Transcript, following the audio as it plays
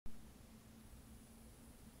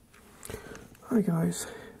Hi guys,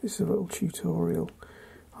 this is a little tutorial.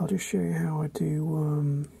 I'll just show you how I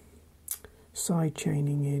do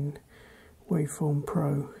sidechaining in Waveform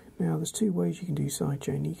Pro. Now there's two ways you can do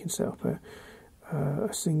sidechaining. You can set up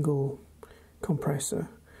a single compressor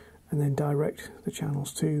and then direct the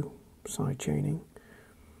channels to sidechaining,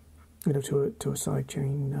 to a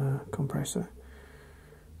sidechain compressor.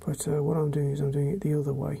 But what I'm doing is I'm doing it the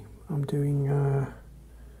other way. I'm doing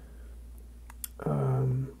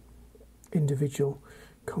individual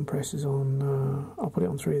compressors on, I'll put it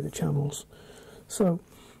on 3 of the channels. So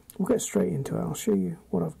we'll get straight into it. I'll show you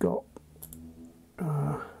what I've got.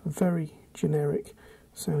 A very generic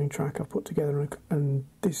sounding track I've put together, and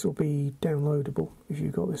this will be downloadable if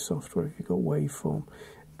you've got this software, if you've got Waveform.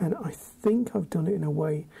 And I think I've done it in a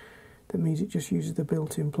way that means it just uses the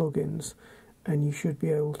built-in plugins, and you should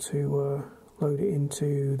be able to load it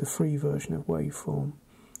into the free version of Waveform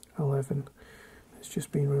 11. It's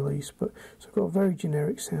just been released, but so I've got a very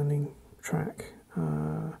generic sounding track. Let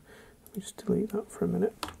me just delete that for a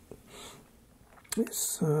minute.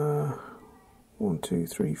 It's 1, 2,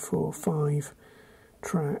 3, 4, 5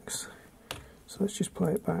 tracks. So let's just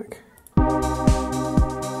play it back.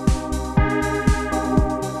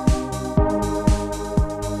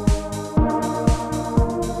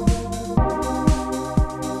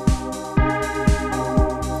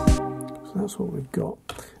 So that's what we've got.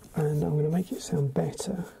 And I'm going to make it sound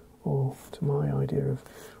better, or to my idea of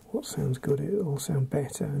what sounds good, it will sound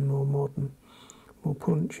better and more modern, more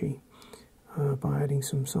punchy, by adding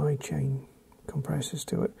some sidechain compressors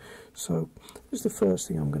to it. So this is the first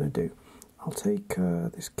thing I'm going to do. I'll take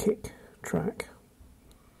this kick track.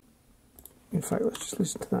 In fact, let's just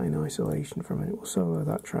listen to that in isolation for a minute. We'll solo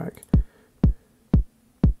that track.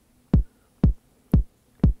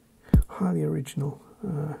 Highly original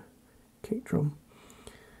kick drum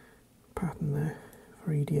pattern there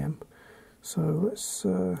for EDM. So let's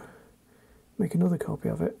make another copy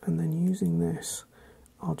of it, and then using this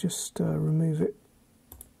I'll just remove it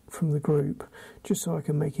from the group just so I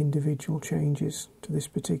can make individual changes to this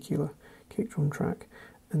particular kick drum track.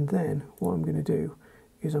 And then what I'm going to do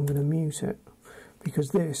is I'm going to mute it,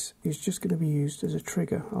 because this is just going to be used as a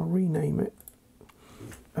trigger. I'll rename it,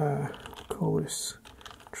 call this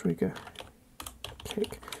trigger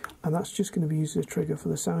kick. And that's just going to be used as a trigger for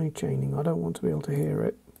the sidechaining. I don't want to be able to hear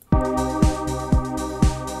it.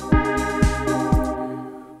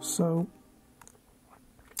 So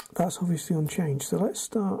that's obviously unchanged. So let's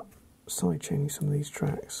start sidechaining some of these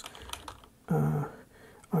tracks.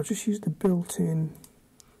 I'll just use the built-in,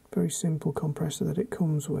 very simple compressor that it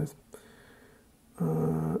comes with.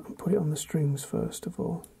 And put it on the strings first of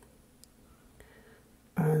all.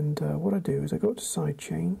 And what I do is I go to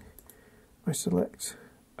sidechain, I select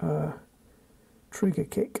trigger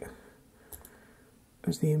kick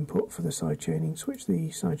as the input for the sidechaining, switch the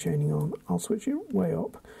sidechaining on. I'll switch it way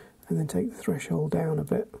up and then take the threshold down a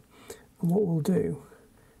bit. And what we'll do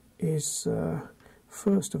is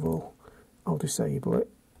first of all I'll disable it.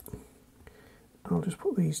 I'll just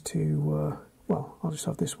put these two, well, I'll just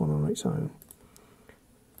have this one on its own.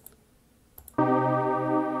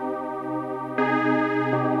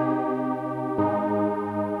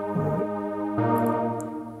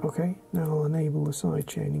 Okay, now I'll enable the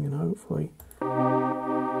sidechaining and hopefully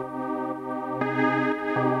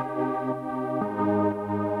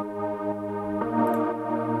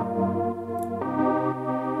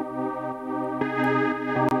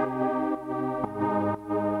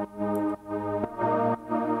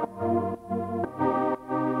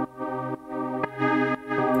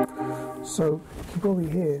so you can probably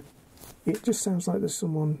hear it just sounds like there's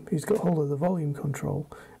someone who's got hold of the volume control,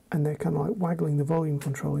 and they're kind of like waggling the volume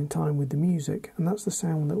control in time with the music, and that's the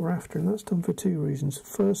sound that we're after. And that's done for 2 reasons.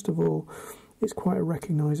 First of all, it's quite a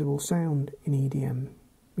recognisable sound in EDM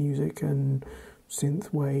music and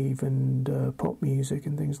synth wave and pop music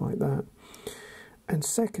and things like that. And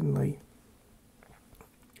secondly,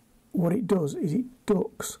 what it does is it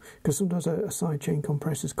ducks, because sometimes a sidechain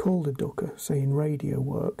compressor is called a ducker, say in radio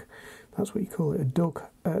work. That's what you call it,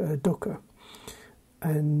 a ducker.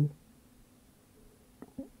 And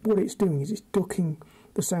what it's doing is it's ducking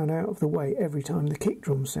the sound out of the way every time the kick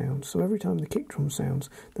drum sounds. So every time the kick drum sounds,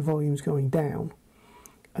 the volume's going down,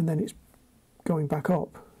 and then it's going back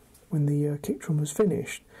up when the kick drum has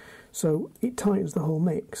finished. So it tightens the whole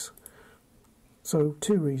mix. So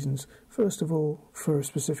 2 reasons. First of all, for a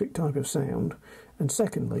specific type of sound, and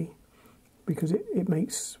secondly, because it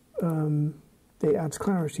makes it adds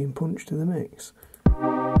clarity and punch to the mix.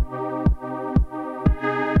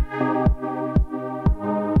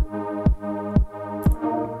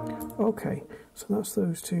 Okay, So that's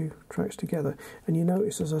those two tracks together. And you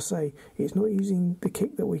notice, as I say, it's not using the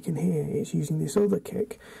kick that we can hear, it's using this other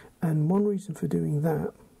kick. And one reason for doing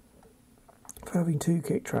that, for having two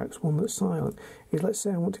kick tracks, one that's silent, is let's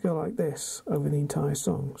say I want to go like this over the entire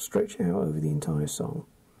song, stretch it out over the entire song.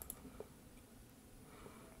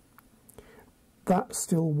 That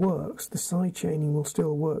still works. The side chaining will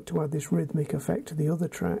still work to add this rhythmic effect to the other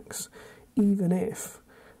tracks, even if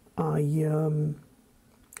I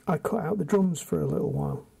cut out the drums for a little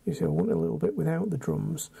while. You see, I want a little bit without the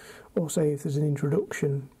drums, or say if there's an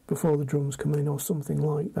introduction before the drums come in or something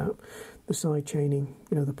like that, the side chaining,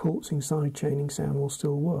 you know, the pulsing side chaining sound will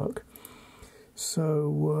still work.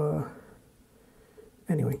 So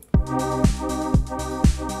anyway.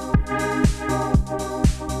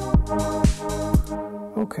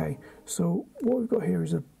 Okay, so what we've got here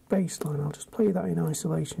is a bass line. I'll just play that in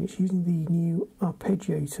isolation. It's using the new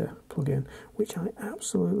arpeggiator plugin, which I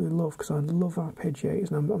absolutely love, because I love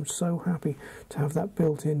arpeggiators, and I'm so happy to have that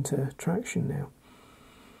built into Tracktion now.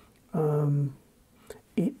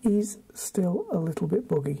 It is still a little bit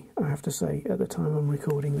buggy, I have to say, at the time I'm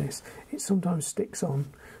recording this. It sometimes sticks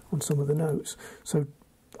on some of the notes, so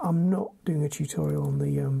I'm not doing a tutorial on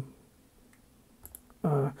the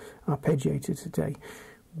arpeggiator today,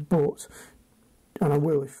 but, and I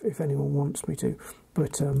will if anyone wants me to,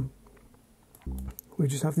 but we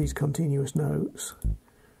just have these continuous notes,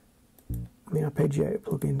 and the arpeggiator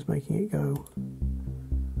plugin's making it go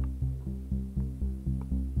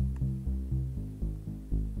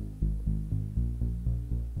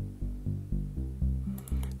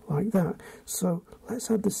like that. So let's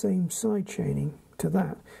add the same side chaining to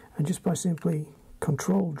that, and just by simply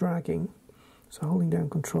control dragging, so holding down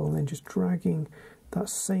control and then just dragging that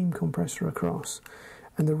same compressor across.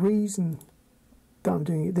 And the reason that I'm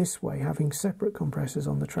doing it this way, having separate compressors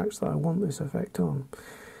on the tracks that I want this effect on,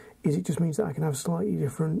 is it just means that I can have slightly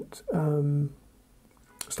different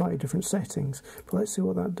settings. But let's see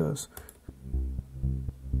what that does.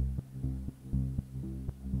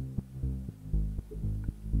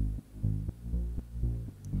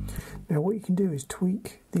 Now what you can do is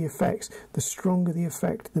tweak the effects. The stronger the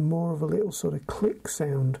effect, the more of a little sort of click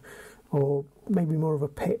sound, or maybe more of a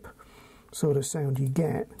pip sort of sound you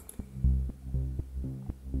get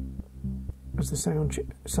as the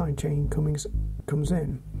side chain comes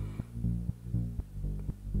in.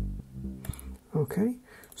 Okay,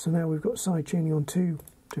 so now we've got side chaining on two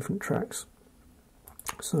different tracks.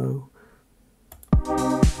 So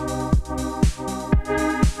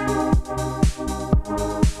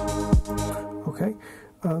okay,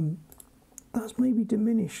 that's maybe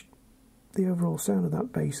diminished the overall sound of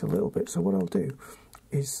that bass a little bit, so what I'll do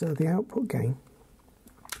is the output gain,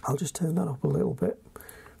 I'll just turn that up a little bit.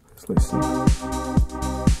 Let's listen.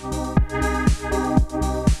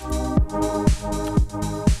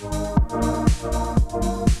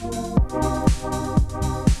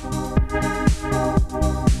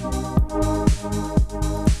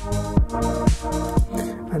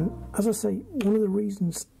 And as I say, one of the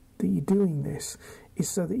reasons that you're doing this is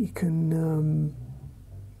so that you can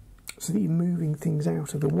so that you're moving things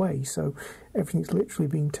out of the way, so everything's literally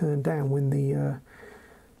being turned down when the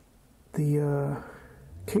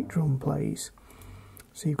kick drum plays,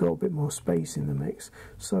 so you've got a bit more space in the mix.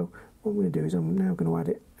 So what I'm going to do is I'm now going to add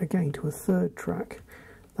it again to a third track,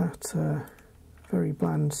 that very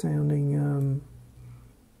bland sounding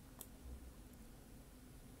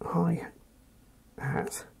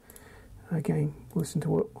hi-hat. Again, listen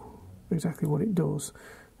to exactly what it does.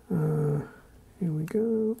 Here we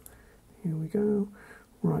go. Here we go.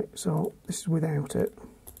 Right, so this is without it.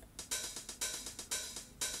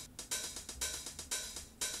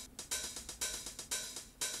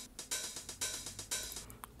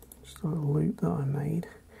 Just a little loop that I made.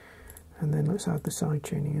 And then let's add the side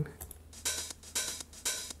chaining in.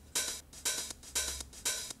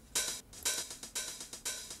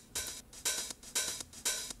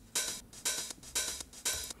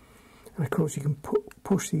 And of course you can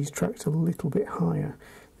push these tracks a little bit higher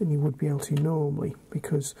than you would be able to normally,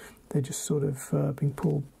 because they're just sort of being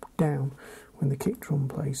pulled down when the kick drum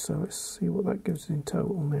plays. So let's see what that gives in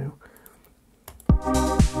total now.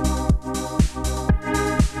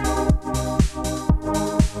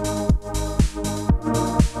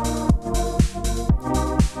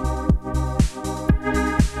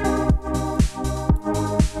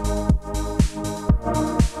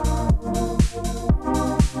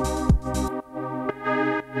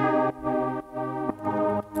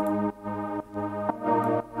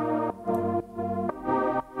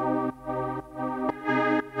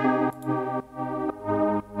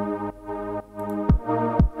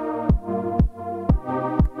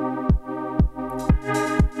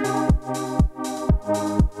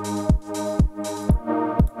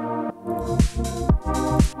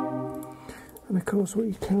 course, what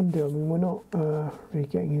you can do, I mean, we're not really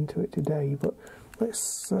getting into it today, but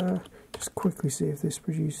let's just quickly see if this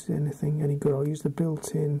produces any good. I'll use the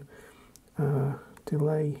built-in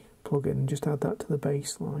delay plugin and just add that to the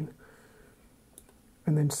baseline,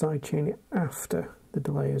 and then sidechain it after the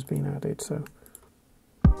delay has been added. So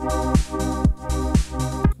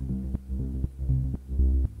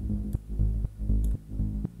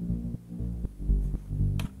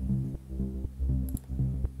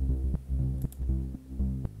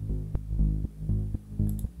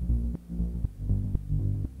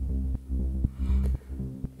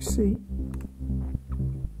you see,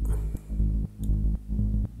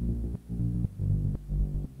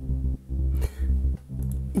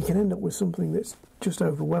 you can end up with something that's just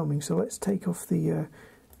overwhelming. So let's take off the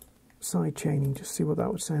side chaining, just see what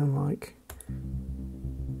that would sound like.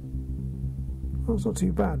 Well, it's not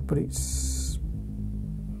too bad, but it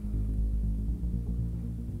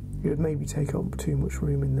would maybe take up too much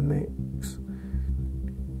room in the mix.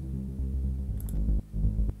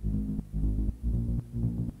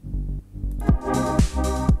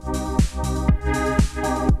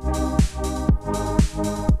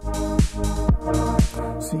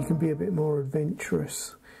 So you can be a bit more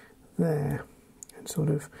adventurous there and sort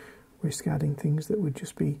of risk adding things that would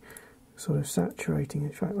just be sort of saturating.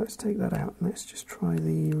 In fact, let's take that out and let's just try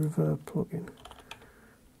the reverb plugin.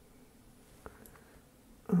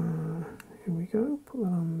 Here we go, put that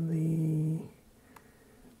on the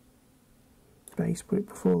bass, put it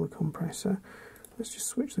before the compressor. Let's just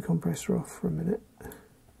switch the compressor off for a minute.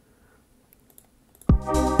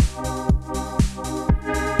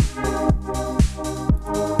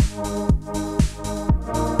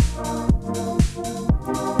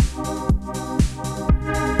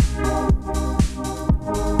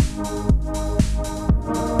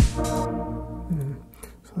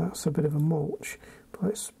 So that's a bit of a mulch, but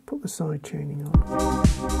let's put the side chaining on.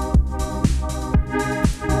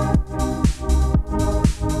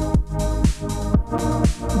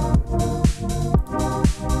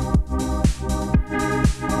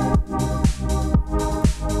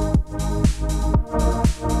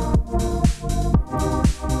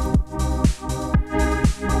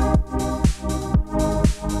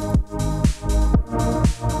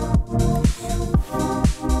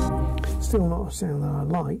 Still not a sound that I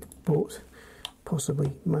like, but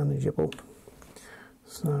possibly manageable.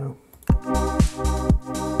 So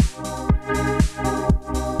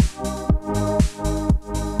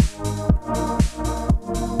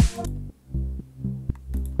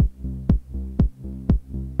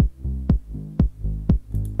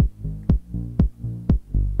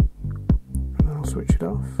and I'll switch it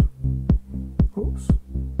off. Oops.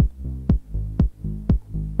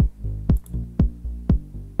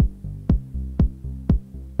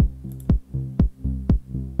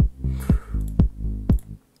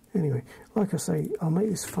 Anyway, like I say, I'll make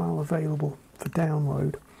this file available for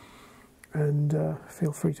download, and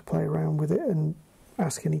feel free to play around with it and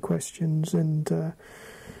ask any questions, and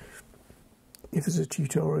if there's a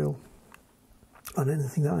tutorial on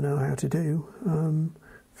anything that I know how to do,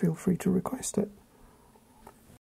 feel free to request it.